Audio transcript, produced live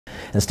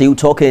And still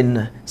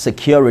talking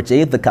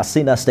security, the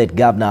Katsina State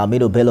Governor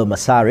Aminu Bello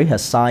Masari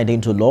has signed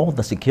into law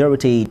the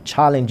Security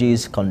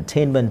Challenges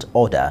Containment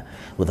Order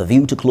with a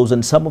view to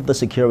closing some of the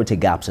security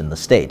gaps in the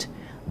state.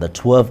 The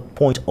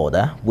 12-point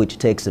order, which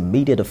takes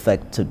immediate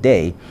effect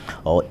today,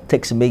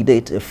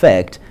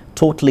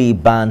 totally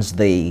bans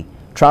the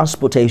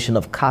transportation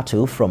of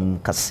cattle from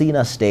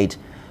Katsina State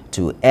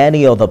to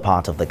any other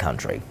part of the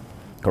country.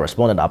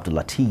 Correspondent Abdul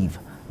Latif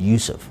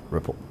Yusuf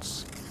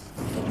reports.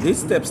 These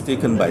steps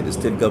taken by the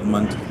state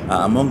government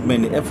are among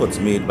many efforts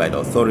made by the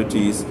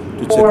authorities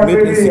to checkmate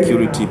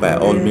insecurity by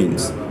all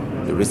means.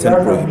 The recent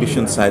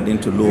prohibition signed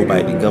into law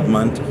by the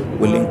government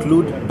will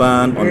include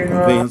ban on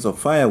conveyance of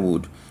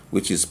firewood,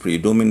 which is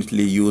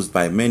predominantly used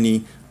by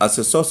many as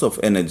a source of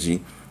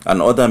energy,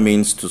 and other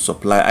means to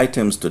supply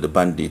items to the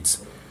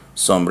bandits.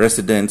 Some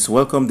residents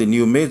welcome the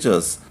new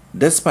measures,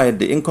 despite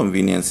the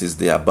inconveniences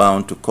they are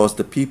bound to cause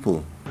the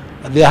people.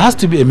 There has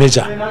to be a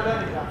measure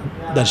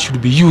that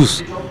should be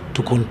used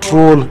to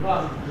control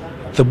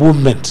the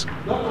movement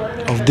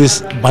of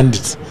these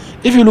bandits.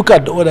 If you look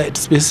at the order, it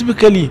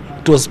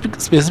was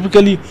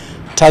specifically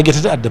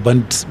targeted at the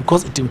bandits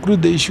because it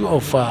includes the issue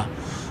of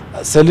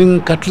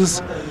selling cattle,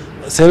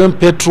 selling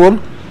petrol,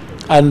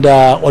 and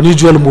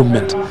unusual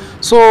movement.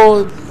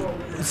 So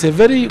it's a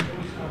very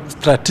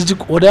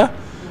strategic order,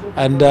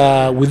 and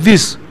with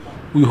this,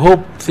 we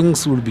hope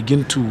things will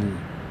begin to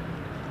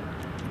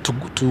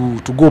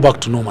go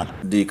back to normal.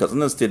 The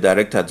Katsina State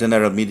Director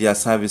General Media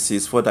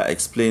Services further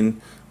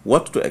explained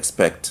what to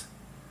expect.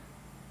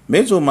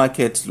 Major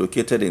markets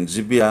located in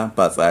Jibia,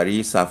 Batsari,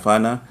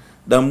 Safana,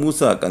 Dan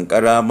Musa,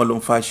 Kankara,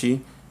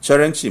 Malumfashi,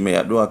 Charanchi,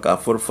 Mayadua,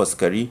 Kafur,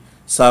 Faskari,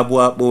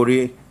 Sabwa,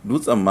 Bore,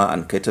 Dutsamma,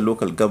 and Kaita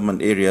local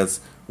government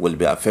areas will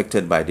be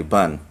affected by the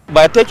ban.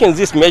 By taking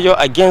this measure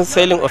against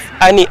selling of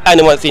any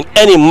animals in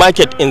any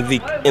market in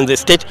the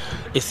state,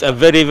 it's a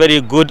very,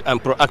 very good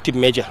and proactive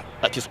measure.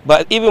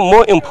 But even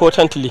more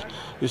importantly,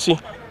 you see,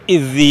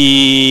 is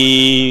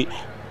the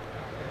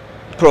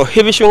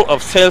prohibition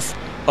of sales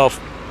of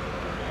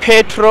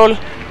petrol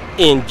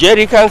in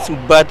jerry cans,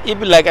 but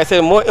even, like I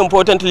said, more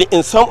importantly,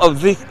 in some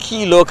of the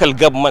key local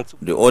governments.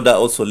 The order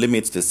also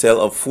limits the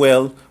sale of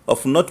fuel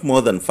of not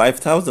more than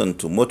 5,000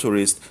 to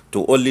motorists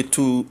to only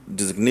 2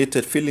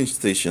 designated filling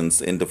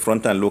stations in the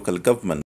front and local government.